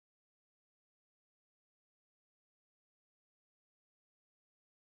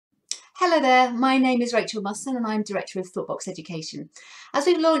Hello there, my name is Rachel Musson and I'm Director of ThoughtBox Education. As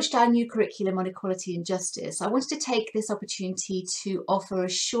we've launched our new curriculum on equality and justice, I wanted to take this opportunity to offer a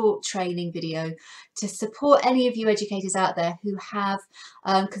short training video to support any of you educators out there who have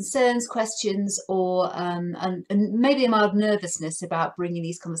concerns, questions or and maybe a mild nervousness about bringing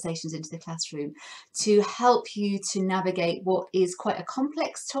these conversations into the classroom, to help you to navigate what is quite a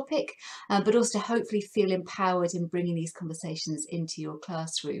complex topic, but also to hopefully feel empowered in bringing these conversations into your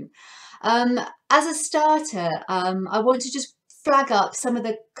classroom. As a starter, I want to just flag up some of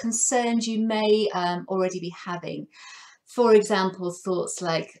the concerns you may already be having. For example, thoughts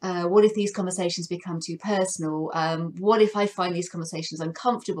like, what if these conversations become too personal? What if I find these conversations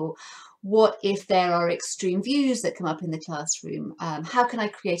uncomfortable? What if there are extreme views that come up in the classroom? How can I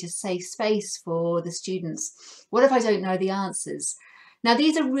create a safe space for the students? What if I don't know the answers? Now,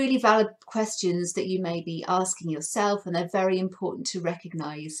 these are really valid questions that you may be asking yourself, and they're very important to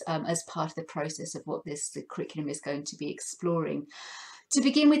recognise as part of the process of what the curriculum is going to be exploring. To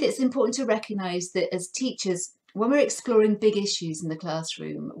begin with, it's important to recognise that as teachers, when we're exploring big issues in the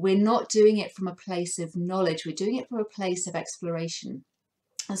classroom, we're not doing it from a place of knowledge, we're doing it from a place of exploration.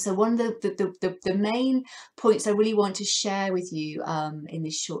 And so one of the main points I really want to share with you in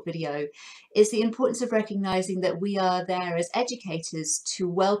this short video is the importance of recognising that we are there as educators to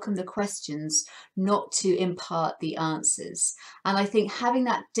welcome the questions, not to impart the answers. And I think having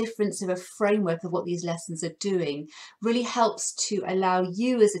that difference of a framework of what these lessons are doing really helps to allow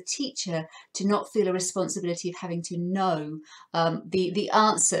you as a teacher to not feel a responsibility of having to know the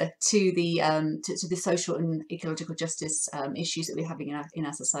answer to the social and ecological justice issues that we're having in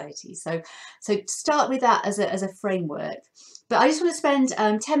our society. So start with that as a framework. But I just want to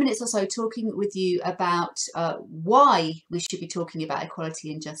spend 10 minutes or so talking with you about why we should be talking about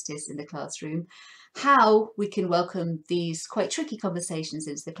equality and justice in the classroom, how we can welcome these quite tricky conversations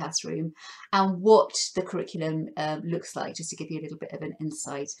into the classroom, and what the curriculum looks like, just to give you a little bit of an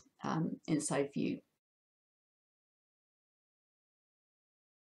inside view.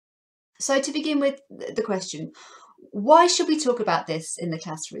 So to begin with the question, why should we talk about this in the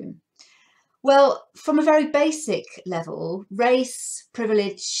classroom? Well, from a very basic level, race,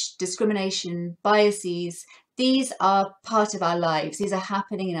 privilege, discrimination, biases, these are part of our lives. These are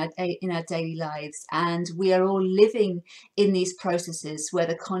happening in our daily lives, and we are all living in these processes,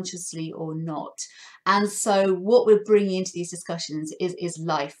 whether consciously or not. And so what we're bringing into these discussions is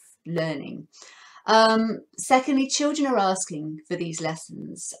life learning. Secondly, children are asking for these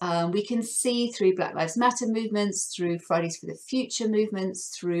lessons. We can see through Black Lives Matter movements, through Fridays for the Future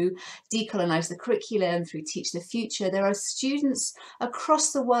movements, through Decolonise the Curriculum, through Teach the Future, there are students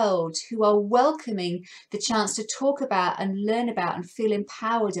across the world who are welcoming the chance to talk about and learn about and feel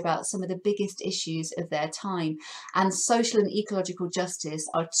empowered about some of the biggest issues of their time. And social and ecological justice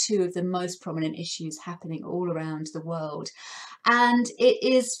are two of the most prominent issues happening all around the world. And it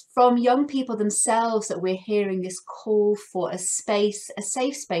is from young people themselves that we're hearing this call for a space, a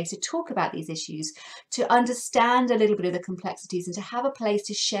safe space to talk about these issues, to understand a little bit of the complexities and to have a place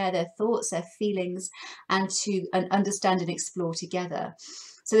to share their thoughts, their feelings, and to understand and explore together.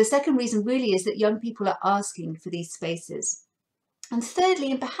 So the second reason really is that young people are asking for these spaces. And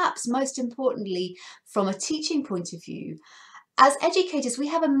thirdly, and perhaps most importantly, from a teaching point of view, as educators, we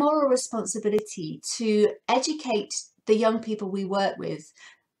have a moral responsibility to educate the young people we work with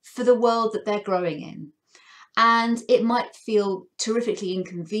for the world that they're growing in. And it might feel terrifically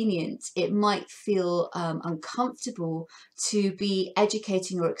inconvenient. It might feel uncomfortable to be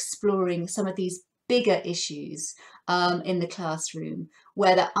educating or exploring some of these bigger issues in the classroom,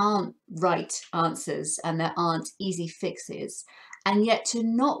 where there aren't right answers and there aren't easy fixes. And yet to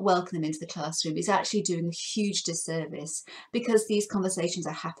not welcome them into the classroom is actually doing a huge disservice, because these conversations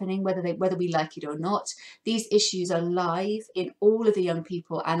are happening whether we like it or not. These issues are live in all of the young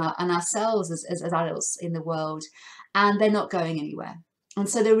people and ourselves as adults in the world, and they're not going anywhere. And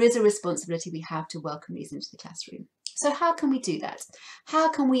so there is a responsibility we have to welcome these into the classroom. So how can we do that?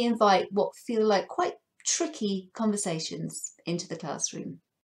 How can we invite what feel like quite tricky conversations into the classroom?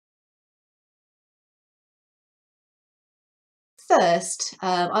 First,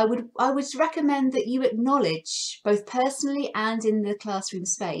 I would recommend that you acknowledge, both personally and in the classroom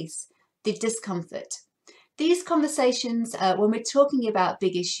space, the discomfort. These conversations, when we're talking about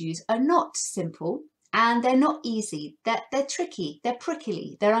big issues, are not simple and they're not easy. They're tricky, they're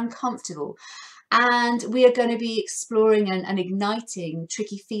prickly, they're uncomfortable. And we are going to be exploring and igniting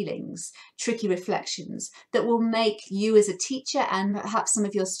tricky feelings, tricky reflections that will make you as a teacher and perhaps some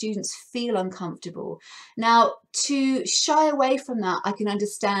of your students feel uncomfortable. Now, to shy away from that, I can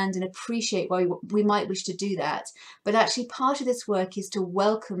understand and appreciate why we might wish to do that. But actually, part of this work is to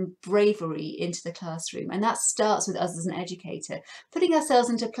welcome bravery into the classroom. And that starts with us as an educator, putting ourselves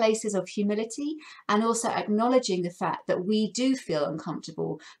into places of humility and also acknowledging the fact that we do feel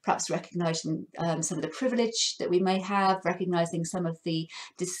uncomfortable, perhaps recognizing some of the privilege that we may have, recognizing some of the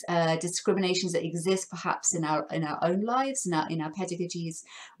discriminations that exist perhaps in our own lives, in our pedagogies,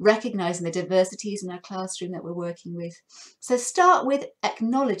 recognizing the diversities in our classroom that we're working with. So start with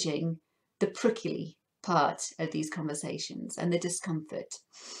acknowledging the prickly part of these conversations and the discomfort.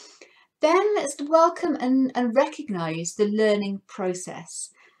 Then let's welcome and recognize the learning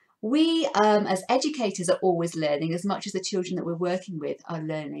process. We as educators are always learning as much as the children that we're working with are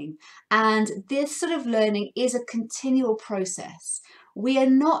learning. And this sort of learning is a continual process. We are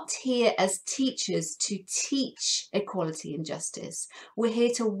not here as teachers to teach equality and justice. We're here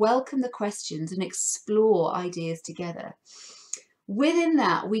to welcome the questions and explore ideas together. Within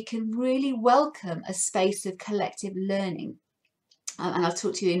that, we can really welcome a space of collective learning. And I'll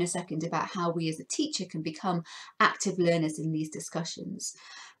talk to you in a second about how we as a teacher can become active learners in these discussions.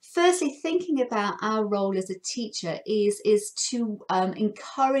 Firstly, thinking about our role as a teacher is to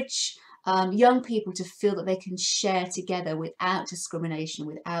encourage young people to feel that they can share together without discrimination,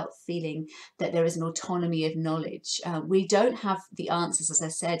 without feeling that there is an autonomy of knowledge. We don't have the answers, as I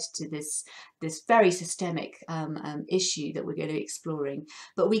said, to this very systemic issue that we're going to be exploring,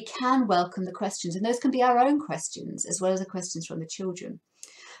 but we can welcome the questions, and those can be our own questions as well as the questions from the children.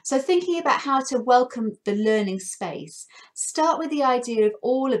 So thinking about how to welcome the learning space, start with the idea of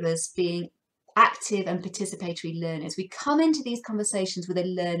all of us being active and participatory learners. We come into these conversations with a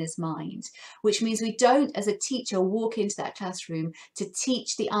learner's mind, which means we don't, as a teacher, walk into that classroom to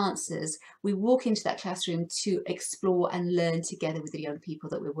teach the answers. We walk into that classroom to explore and learn together with the young people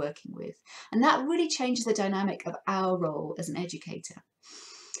that we're working with. And that really changes the dynamic of our role as an educator.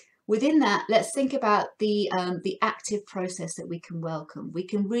 Within that, let's think about the active process that we can welcome. We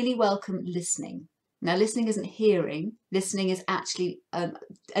can really welcome listening. Now, listening isn't hearing. Listening is actually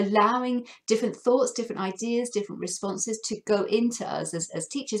allowing different thoughts, different ideas, different responses to go into us as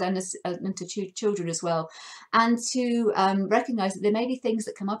teachers and to children as well, and to recognise that there may be things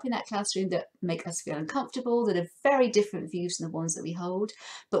that come up in that classroom that make us feel uncomfortable, that are very different views from the ones that we hold,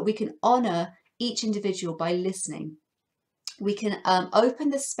 but we can honour each individual by listening. We can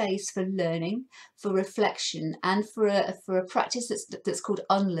open the space for learning, for reflection, and for a practice that's called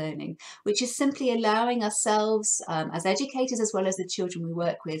unlearning, which is simply allowing ourselves as educators as well as the children we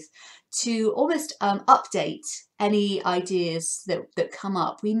work with to almost update any ideas that come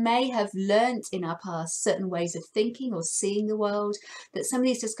up. We may have learnt in our past certain ways of thinking or seeing the world that some of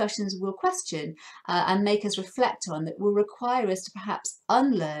these discussions will question and make us reflect on, that will require us to perhaps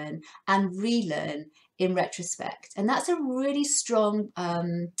unlearn and relearn in retrospect. And that's a really strong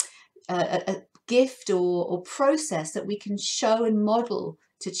a gift or process that we can show and model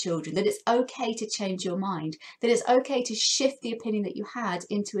to children, that it's okay to change your mind, that it's okay to shift the opinion that you had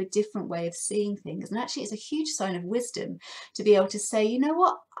into a different way of seeing things. And actually it's a huge sign of wisdom to be able to say, you know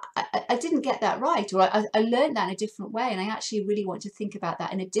what, I didn't get that right, or I learned that in a different way, and I actually really want to think about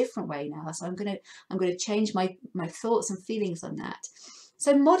that in a different way now, so I'm going to change my thoughts and feelings on that.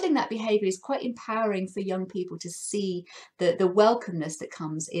 So modelling that behaviour is quite empowering for young people to see the welcomeness that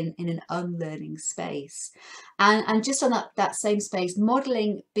comes in an unlearning space. And just on that same space,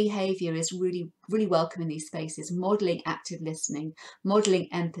 modelling behaviour is really, really welcome in these spaces, modelling active listening, modelling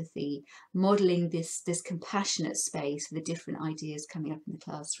empathy, modelling this compassionate space for the different ideas coming up in the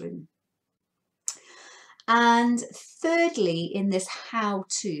classroom. And thirdly, in this how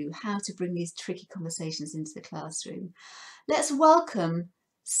to bring these tricky conversations into the classroom, let's welcome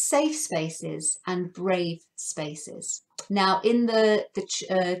safe spaces and brave spaces. Now, in the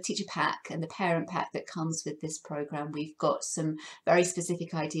teacher pack and the parent pack that comes with this programme, we've got some very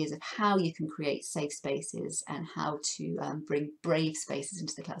specific ideas of how you can create safe spaces and how to bring brave spaces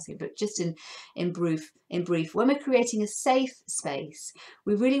into the classroom. But just in brief, when we're creating a safe space,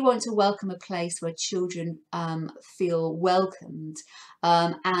 we really want to welcome a place where children feel welcomed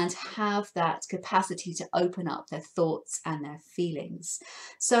and have that capacity to open up their thoughts and their feelings.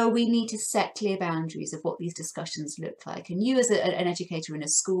 So we need to set clear boundaries of what these discussions look like. And you as an educator in a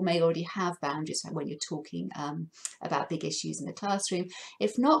school may already have boundaries when you're talking about big issues in the classroom.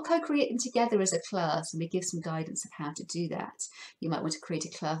 If not, co-create them together as a class, and we give some guidance of how to do that. You might want to create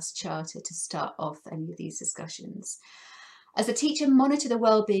a class charter to start off any of these discussions. As a teacher, monitor the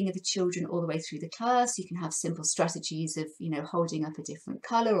well-being of the children all the way through the class. You can have simple strategies of, holding up a different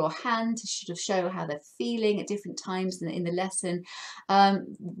colour or hand to sort of show how they're feeling at different times in the lesson.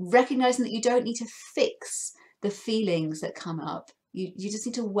 Recognising that you don't need to fix the feelings that come up. You just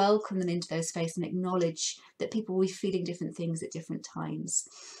need to welcome them into those spaces and acknowledge that people will be feeling different things at different times.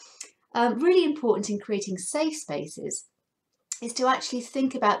 Really important in creating safe spaces is to actually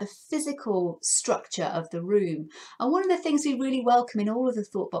think about the physical structure of the room. And one of the things we really welcome in all of the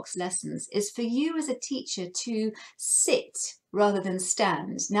ThoughtBox lessons is for you as a teacher to sit rather than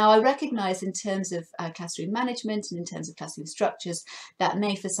stand. Now, I recognise in terms of classroom management and in terms of classroom structures, that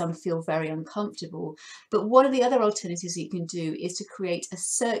may for some feel very uncomfortable. But one of the other alternatives you can do is to create a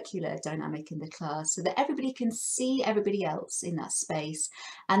circular dynamic in the class so that everybody can see everybody else in that space,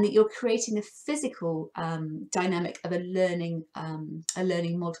 and that you're creating a physical dynamic of a learning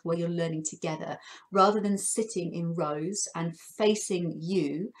model where you're learning together rather than sitting in rows and facing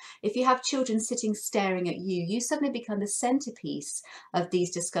you. If you have children sitting staring at you, you suddenly become the centerpiece of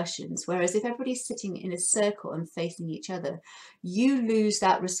these discussions, whereas if everybody's sitting in a circle and facing each other, you lose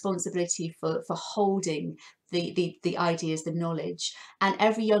that responsibility for holding the ideas, the knowledge, and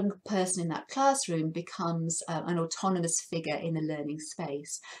every young person in that classroom becomes an autonomous figure in the learning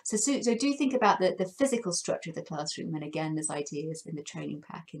space. So do think about the physical structure of the classroom, and again, there's ideas in the training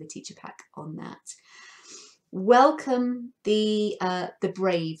pack, in the teacher pack on that. Welcome the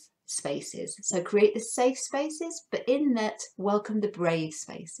brave spaces. So create the safe spaces, but in that, welcome the brave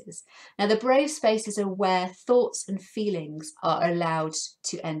spaces. Now, the brave spaces are where thoughts and feelings are allowed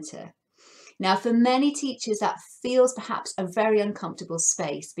to enter. Now, for many teachers, that feels perhaps a very uncomfortable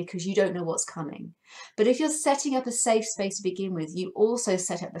space because you don't know what's coming. But if you're setting up a safe space to begin with, you also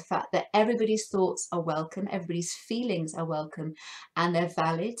set up the fact that everybody's thoughts are welcome, everybody's feelings are welcome, and they're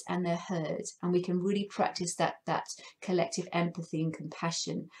valid and they're heard. And we can really practice that collective empathy and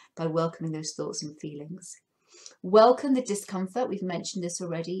compassion by welcoming those thoughts and feelings. Welcome the discomfort, we've mentioned this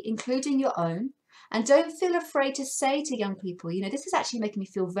already, including your own. And don't feel afraid to say to young people, this is actually making me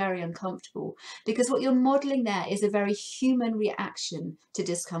feel very uncomfortable, because what you're modelling there is a very human reaction to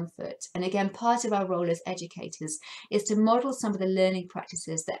discomfort. And again, part of our role as educators is to model some of the learning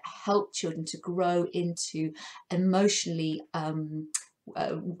practices that help children to grow into emotionally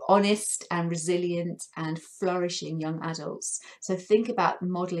honest and resilient and flourishing young adults. So think about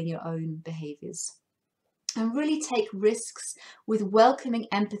modelling your own behaviours. And really take risks with welcoming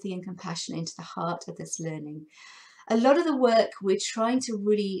empathy and compassion into the heart of this learning. A lot of the work we're trying to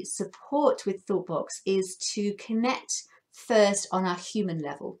really support with ThoughtBox is to connect first on our human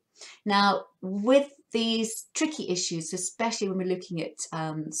level. Now, with these tricky issues, especially when we're looking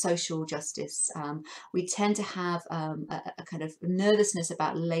at social justice, we tend to have a kind of nervousness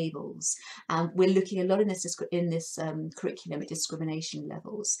about labels. We're looking a lot in this curriculum at discrimination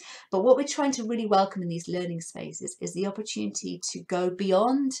levels. But what we're trying to really welcome in these learning spaces is the opportunity to go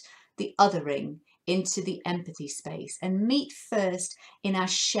beyond the othering into the empathy space and meet first in our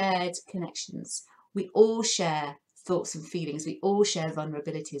shared connections. We all share thoughts and feelings, we all share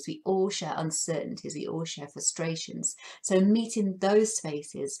vulnerabilities, we all share uncertainties, we all share frustrations. So meet in those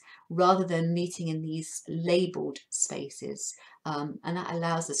spaces rather than meeting in these labelled spaces. And that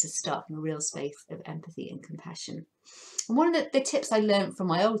allows us to start from a real space of empathy and compassion. And one of the tips I learned from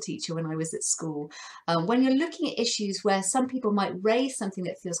my old teacher when I was at school, when you're looking at issues where some people might raise something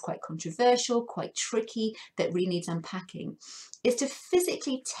that feels quite controversial, quite tricky, that really needs unpacking, is to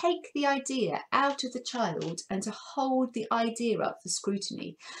physically take the idea out of the child and to hold the idea up for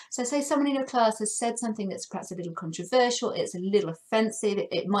scrutiny. So say someone in your class has said something that's perhaps a little controversial, it's a little offensive,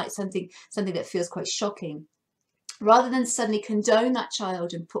 it might something that feels quite shocking. Rather than suddenly condone that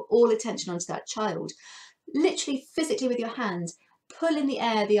child and put all attention onto that child, literally physically with your hand, pull in the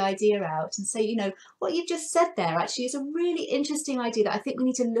air the idea out and say, what you've just said there actually is a really interesting idea that I think we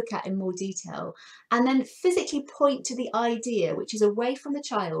need to look at in more detail. And then physically point to the idea, which is away from the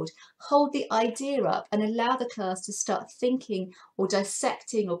child, hold the idea up and allow the class to start thinking or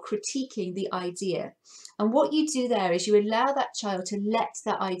dissecting or critiquing the idea. And what you do there is you allow that child to let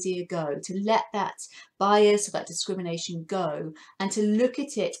that idea go, to let that bias or that discrimination go, and to look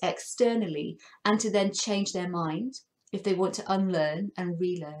at it externally and to then change their mind if they want to unlearn and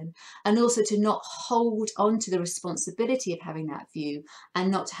relearn, and also to not hold on to the responsibility of having that view and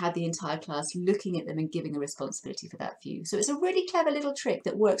not to have the entire class looking at them and giving the responsibility for that view. So it's a really clever little trick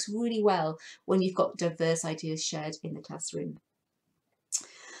that works really well when you've got diverse ideas shared in the classroom.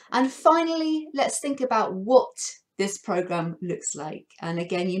 And finally, let's think about what this programme looks like. And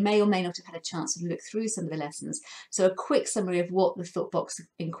again, you may or may not have had a chance to look through some of the lessons. So a quick summary of what the ThoughtBox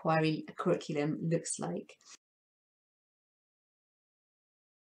Inquiry curriculum looks like.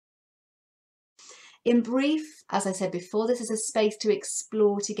 In brief, as I said before, this is a space to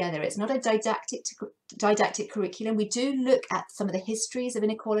explore together. It's not a didactic curriculum. We do look at some of the histories of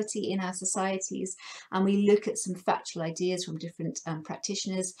inequality in our societies, and we look at some factual ideas from different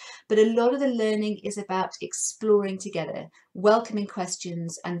practitioners, but a lot of the learning is about exploring together, welcoming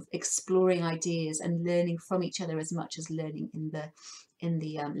questions and exploring ideas and learning from each other as much as learning in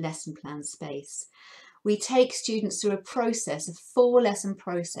the lesson plan space. We take students through a process, a 4-lesson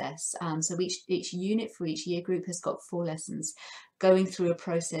process. So each unit for each year group has got 4 lessons, going through a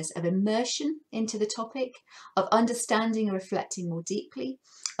process of immersion into the topic, of understanding and reflecting more deeply,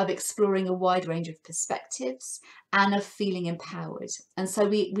 of exploring a wide range of perspectives, and of feeling empowered. And so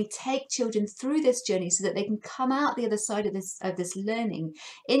we take children through this journey so that they can come out the other side of this learning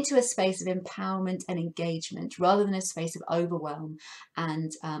into a space of empowerment and engagement, rather than a space of overwhelm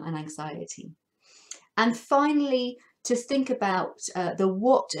and anxiety. And finally, to think about the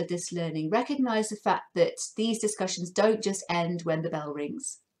what of this learning, recognise the fact that these discussions don't just end when the bell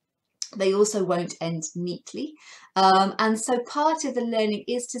rings. They also won't end neatly. And so part of the learning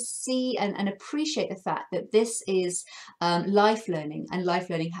is to see and appreciate the fact that this is life learning, and life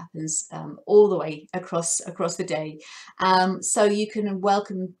learning happens all the way across the day. So you can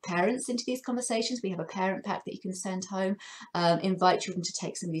welcome parents into these conversations. We have a parent pack that you can send home, invite children to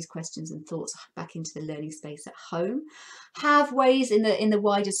take some of these questions and thoughts back into the learning space at home. Have ways in the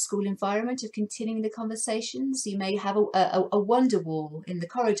wider school environment of continuing the conversations. You may have a wonder wall in the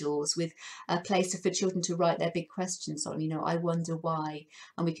corridors with a place for children to write their big questions on. I wonder why,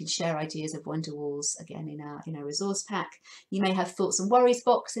 and we can share ideas of wonder walls again in our resource pack. You may have thoughts and worries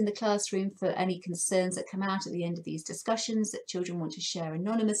box in the classroom for any concerns that come out at the end of these discussions that children want to share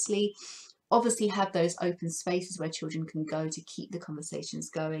anonymously. Obviously have those open spaces where children can go to keep the conversations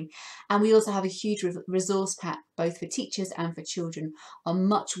going. And we also have a huge resource pack, both for teachers and for children, on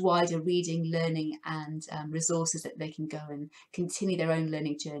much wider reading, learning and resources that they can go and continue their own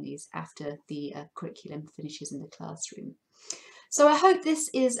learning journeys after the curriculum finishes in the classroom. So I hope this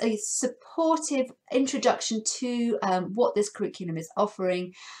is a supportive introduction to what this curriculum is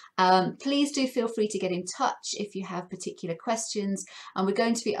offering. Please do feel free to get in touch if you have particular questions, and we're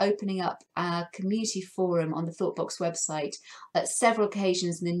going to be opening up our community forum on the ThoughtBox website at several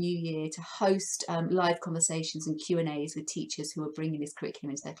occasions in the new year to host live conversations and Q&As with teachers who are bringing this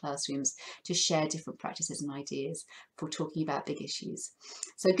curriculum into their classrooms to share different practices and ideas for talking about big issues.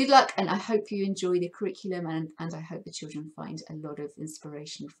 So good luck, and I hope you enjoy the curriculum, and I hope the children find a lot of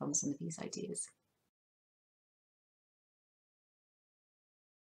inspiration from some of these ideas.